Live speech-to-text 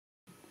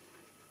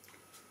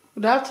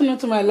Good afternoon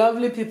to my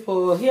lovely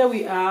people. Here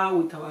we are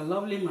with our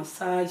lovely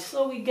massage.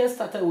 So we get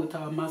started with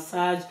our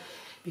massage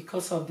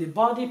because of the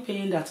body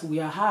pain that we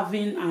are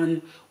having,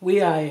 and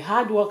we are a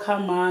hard worker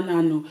man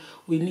and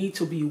we need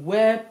to be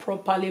well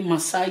properly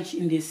massaged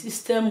in the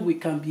system. We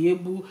can be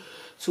able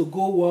to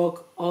go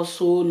work,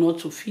 also not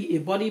to feel a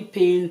body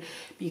pain,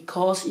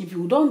 because if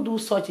you don't do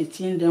such a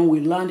thing, then we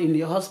land in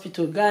the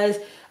hospital. Guys,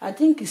 I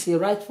think it's a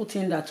rightful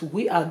thing that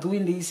we are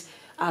doing this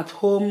at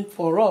home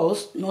for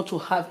us not to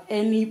have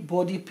any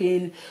body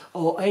pain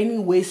or any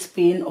waist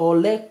pain or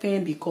leg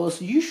pain,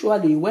 because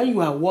usually when you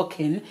are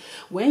working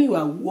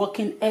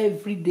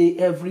every day,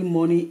 every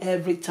morning,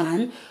 every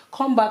time,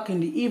 come back in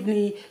the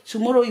evening,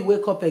 tomorrow you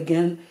wake up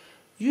again,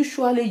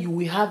 usually you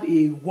will have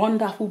a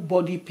wonderful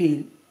body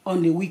pain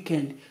on the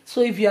weekend.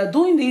 So if you are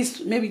doing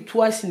this maybe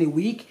twice in a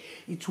week,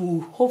 it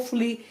will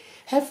hopefully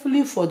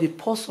for the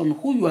person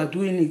who you are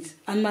doing it.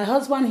 And my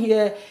husband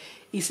here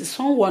is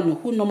someone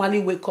who normally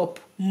wake up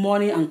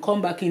morning and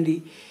come back in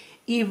the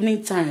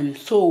evening time.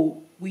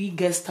 So we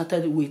get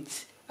started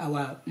with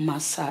our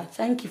massage.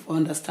 Thank you for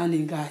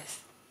understanding,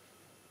 guys.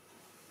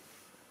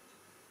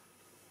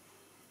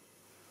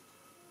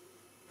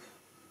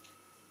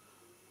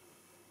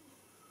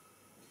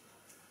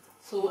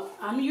 So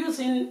I'm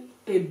using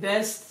a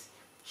best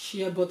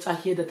shea butter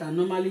here that I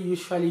normally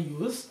usually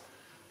use,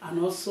 and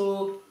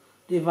also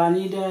the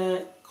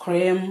vanilla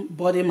cream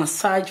body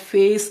massage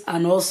face,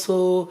 and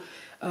also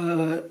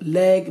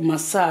leg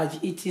massage.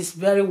 It is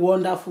very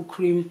wonderful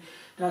cream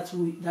that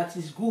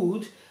is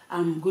good.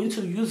 I'm going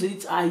to use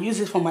it. I use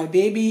it for my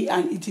baby,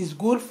 and it is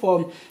good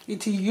for,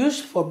 it is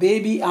used for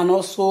baby and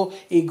also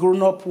a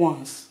grown-up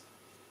ones.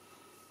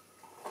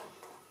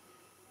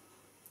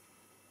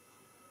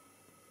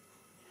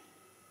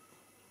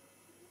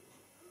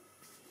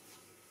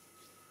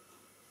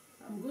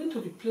 I'm going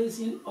to be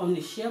placing on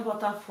the shea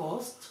butter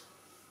first.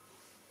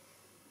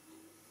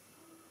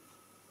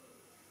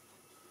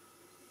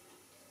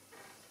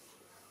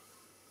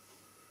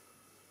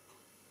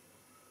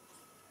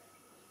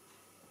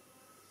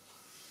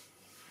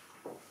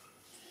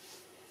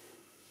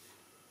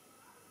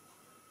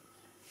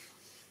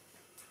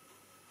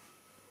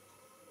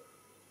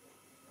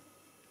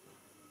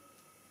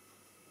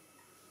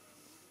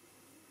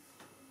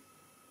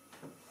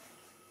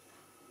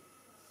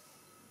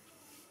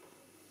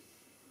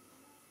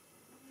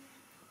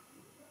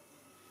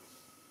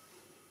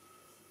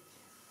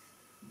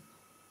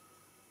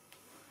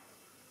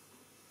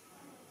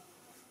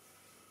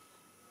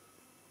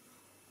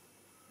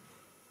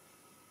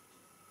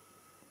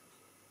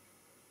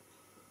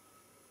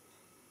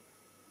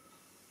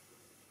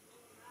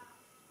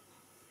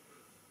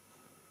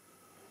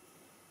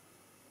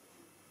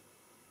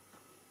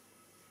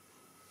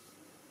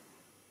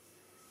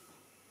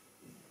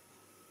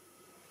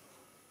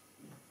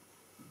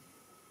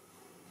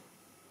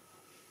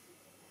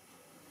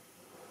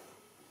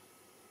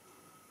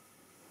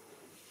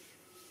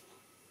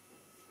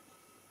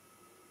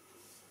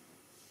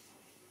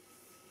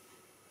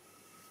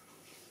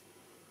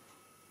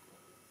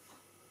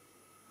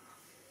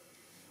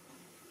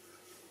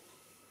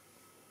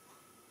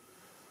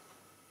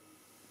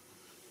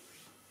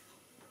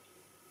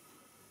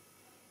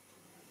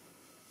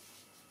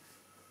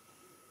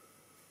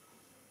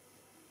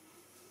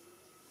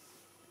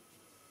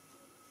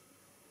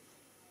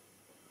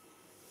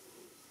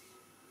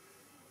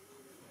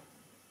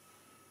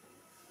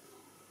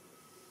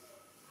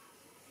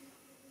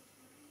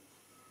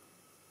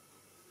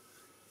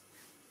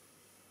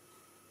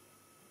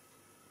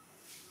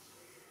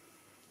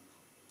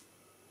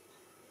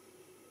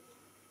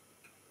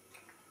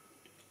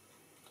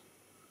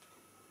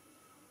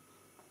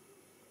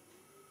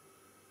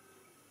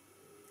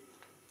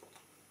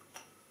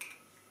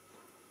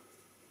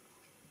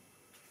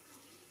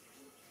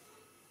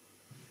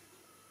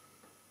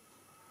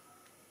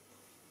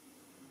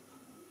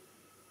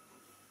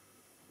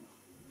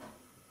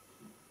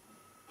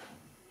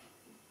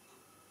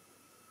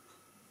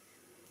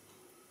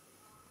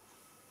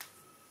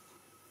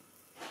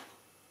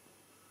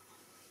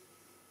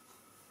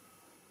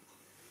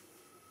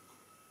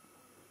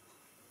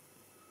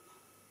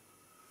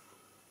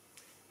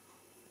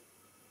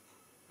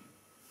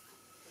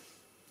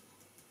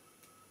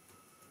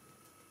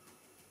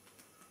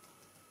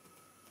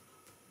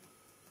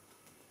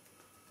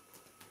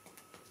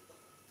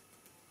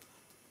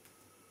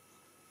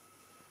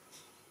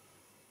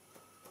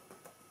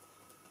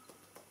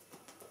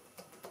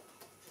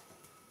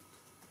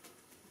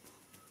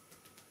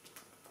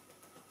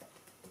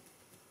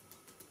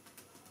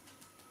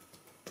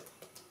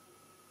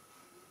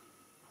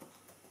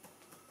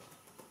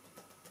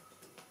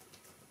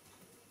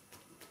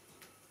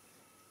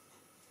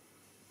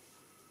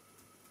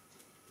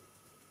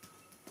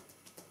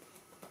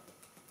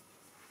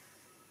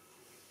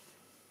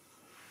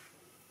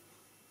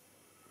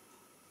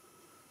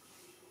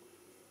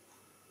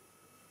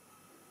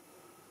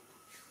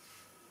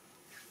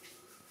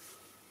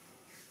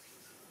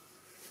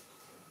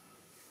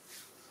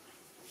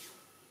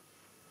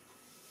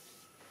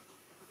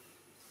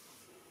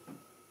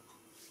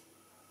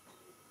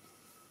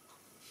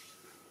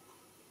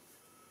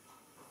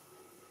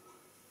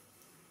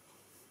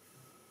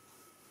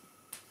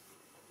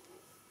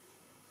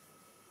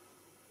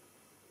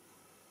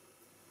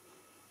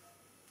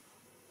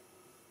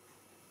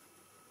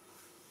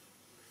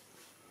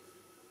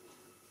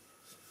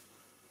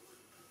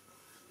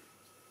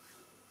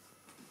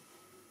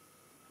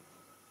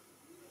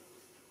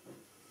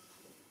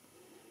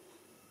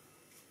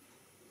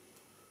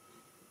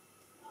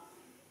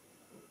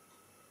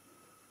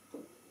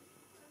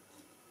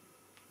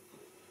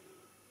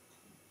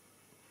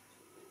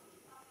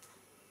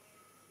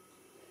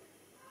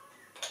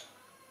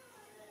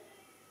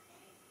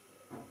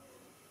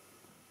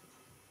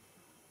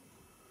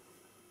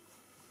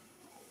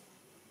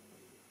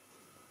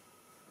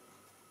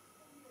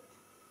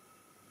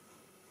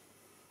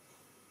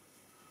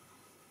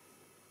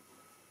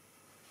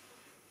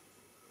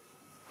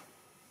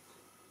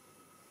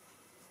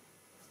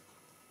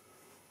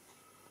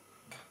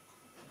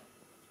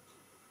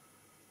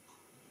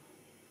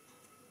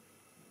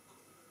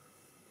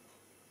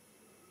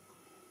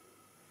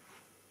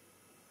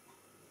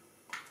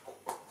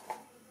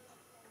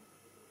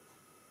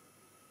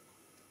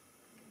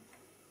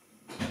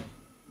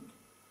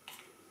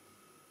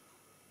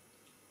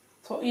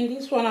 So in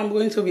this one, I'm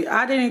going to be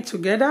adding it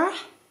together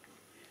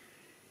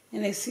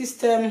in a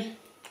system.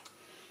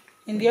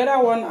 In the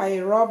other one, I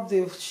rub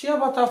the shea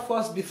butter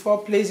first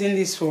before placing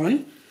this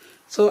one.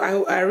 So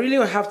I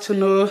really have to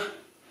know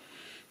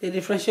the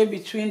differentiate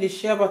between the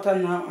shea butter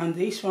now and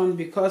this one,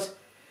 because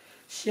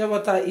shea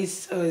butter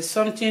is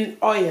something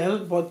oil,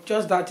 but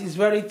just that is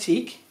very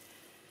thick.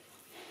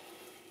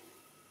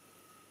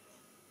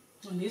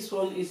 And this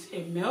one is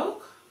a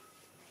milk,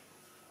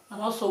 and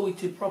also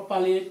with a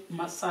properly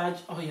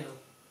massaged oil.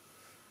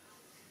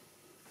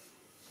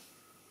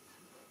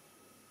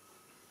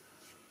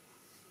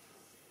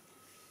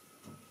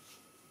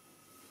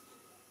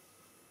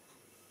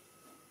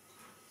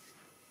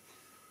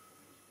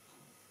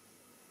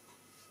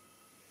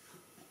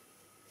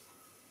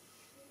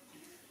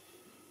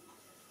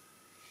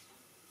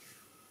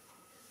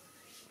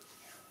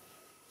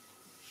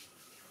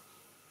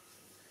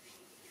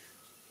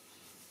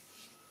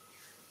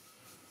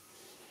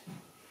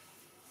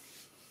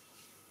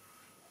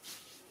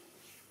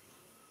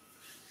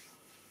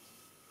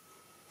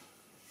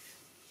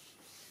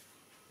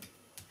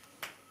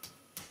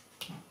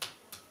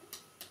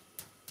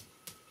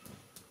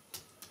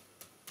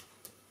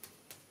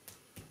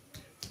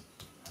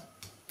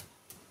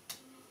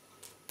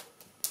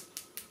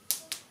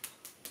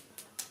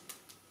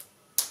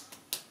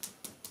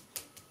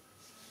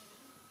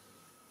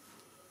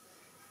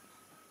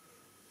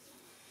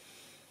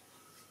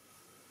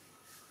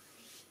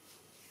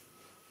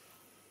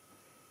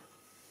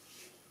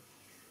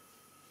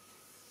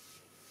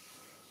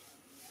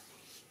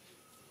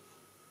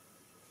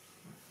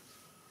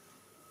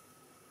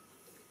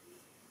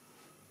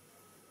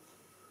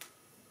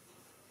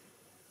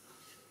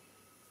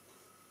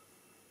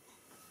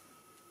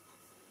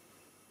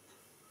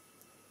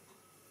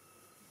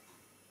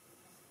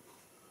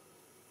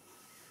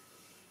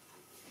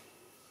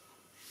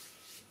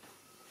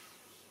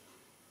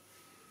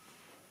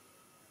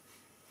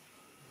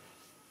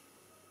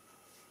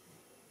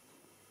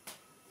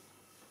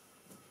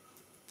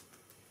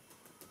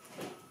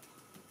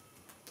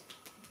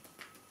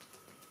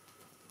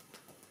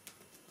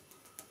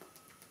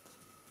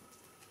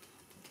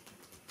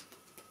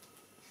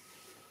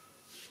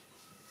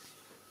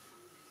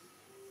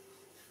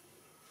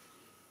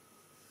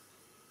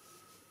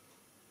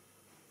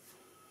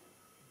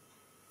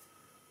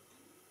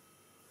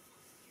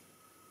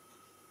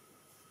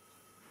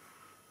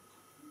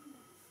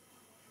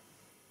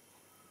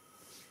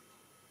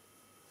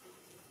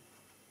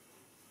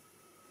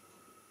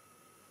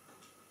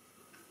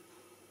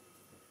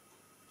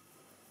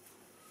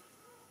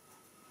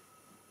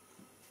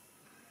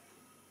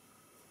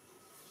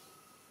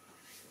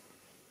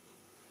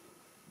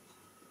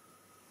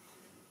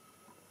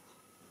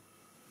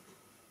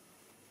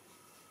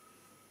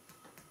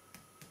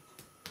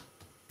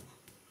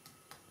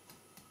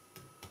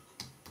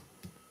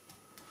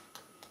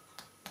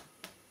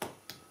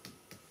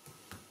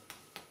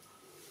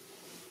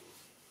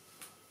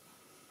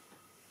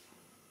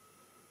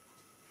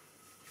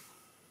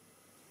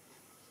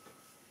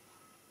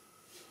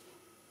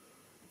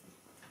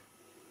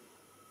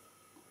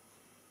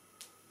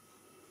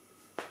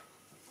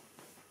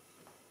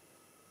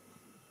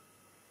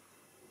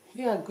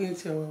 We are going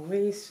to our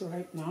waist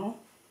right now.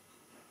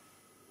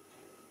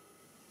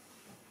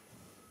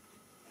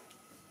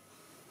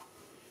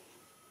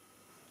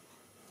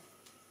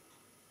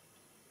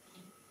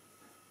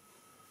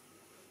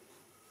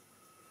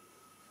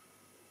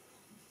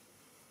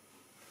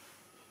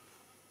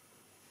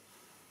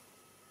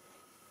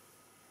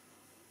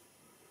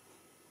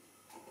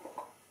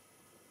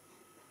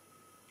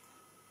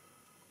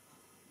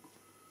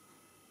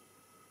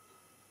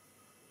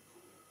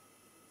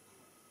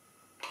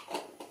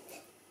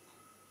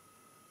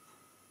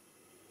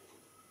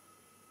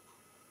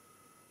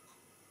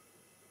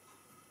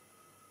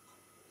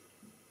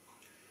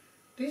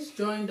 This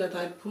joint that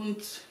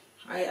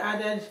I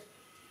added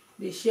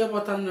the shea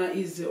butter now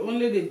is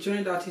the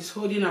joint that is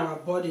holding our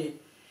body,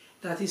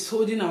 that is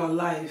holding our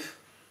life.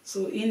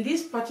 So in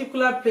this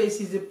particular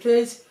place is the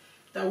place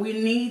that we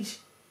need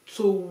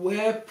to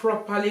wear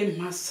properly,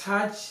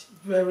 massage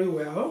very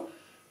well.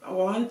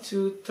 1,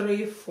 2,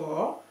 3,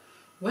 4.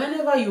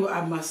 Whenever you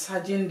are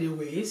massaging the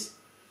waist,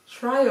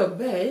 try your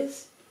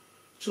best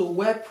to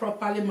wear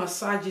properly,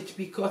 massage it,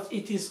 because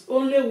it is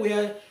only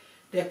where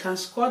they can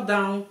squat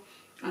down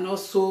and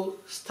also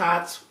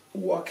start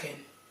walking,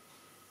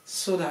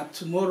 so that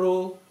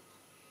tomorrow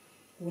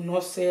will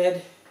not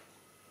say,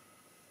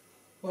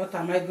 what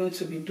am I going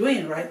to be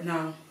doing right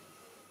now?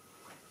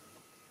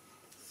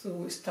 So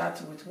we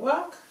start with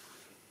work,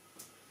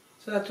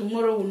 so that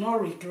tomorrow will not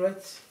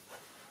regret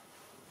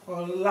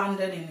or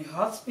landed in the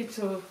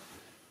hospital.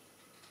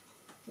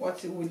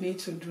 What we need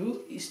to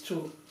do is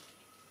to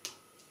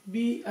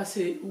be as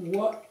a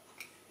work.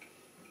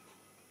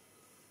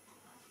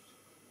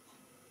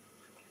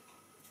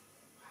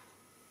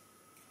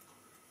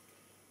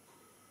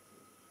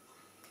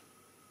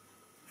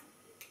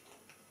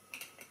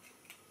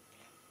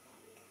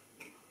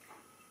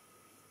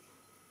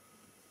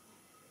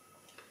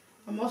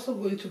 I'm also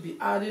going to be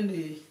adding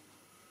the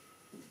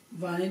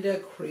vanilla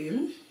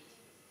cream.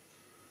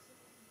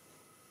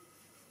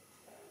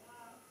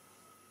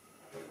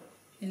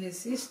 In the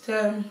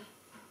system.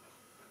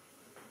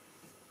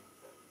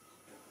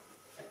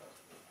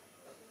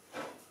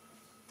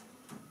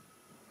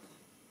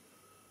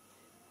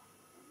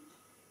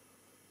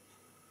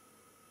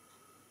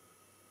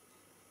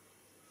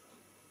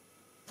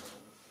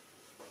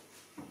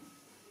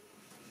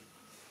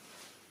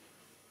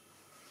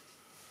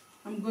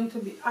 I'm going to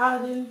be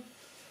adding,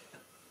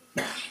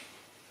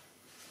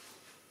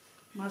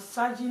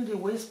 massaging the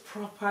waist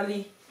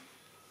properly.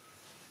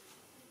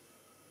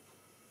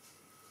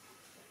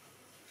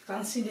 You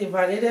can see the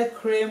vanilla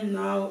cream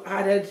now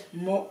added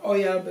more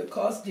oil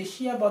because the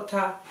shea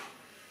butter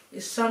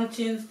is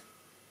something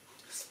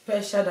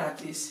special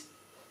that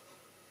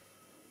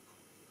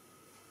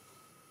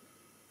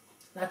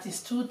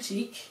is too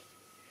thick.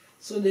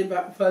 So the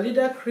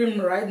vanilla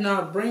cream right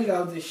now bring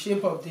out the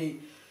shape of the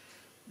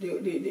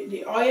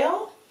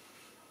oil,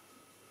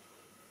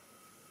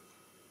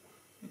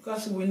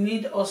 because we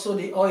need also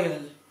the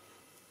oil.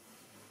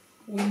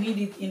 We need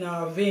it in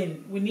our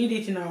vein. We need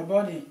it in our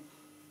body.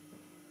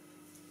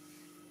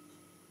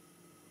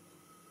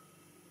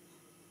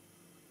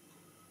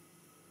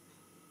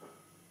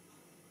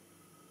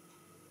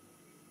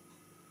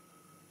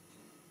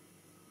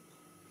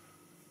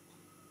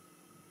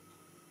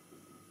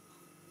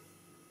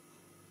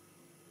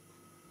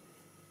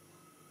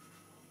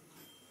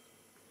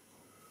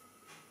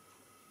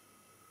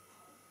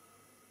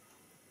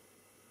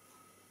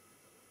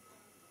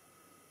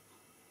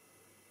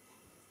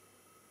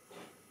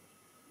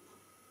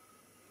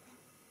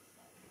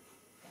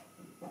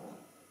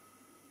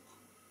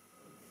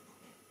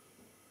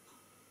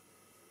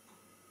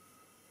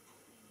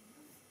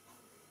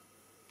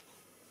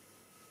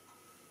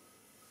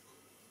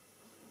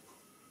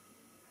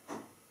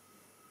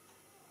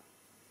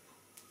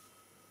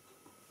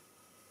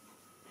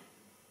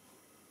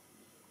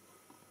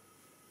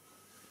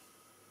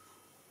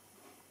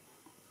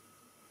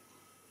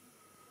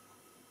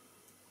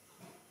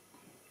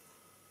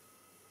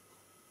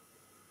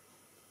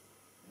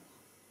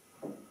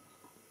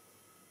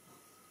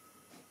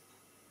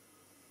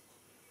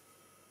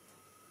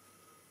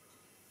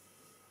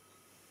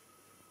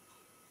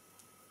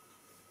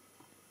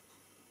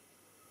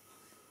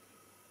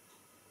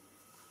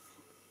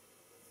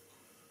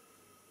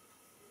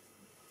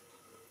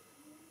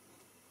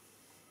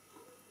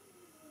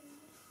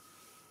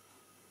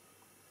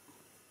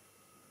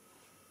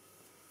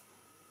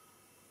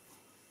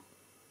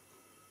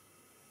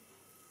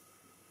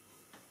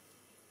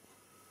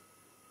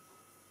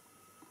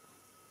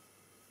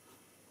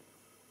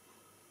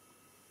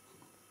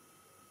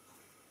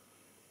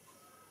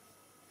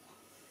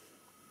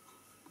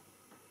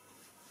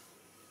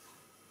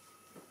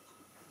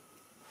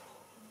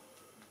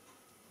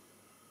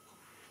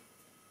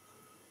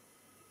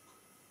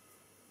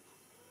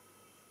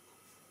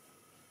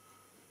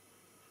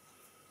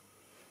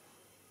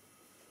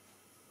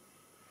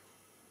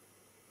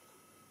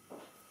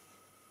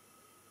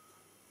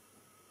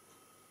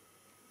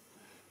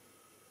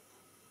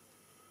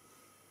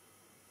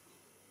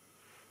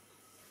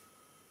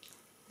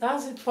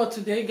 That's it for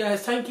today,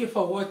 guys. Thank you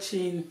for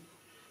watching.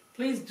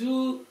 Please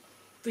do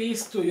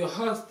this to your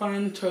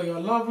husband, to your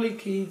lovely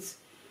kids,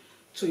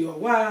 to your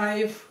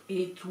wife.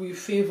 It will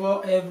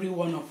favor every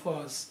one of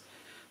us.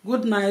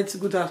 Good night,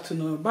 good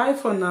afternoon. Bye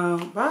for now.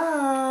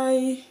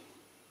 Bye.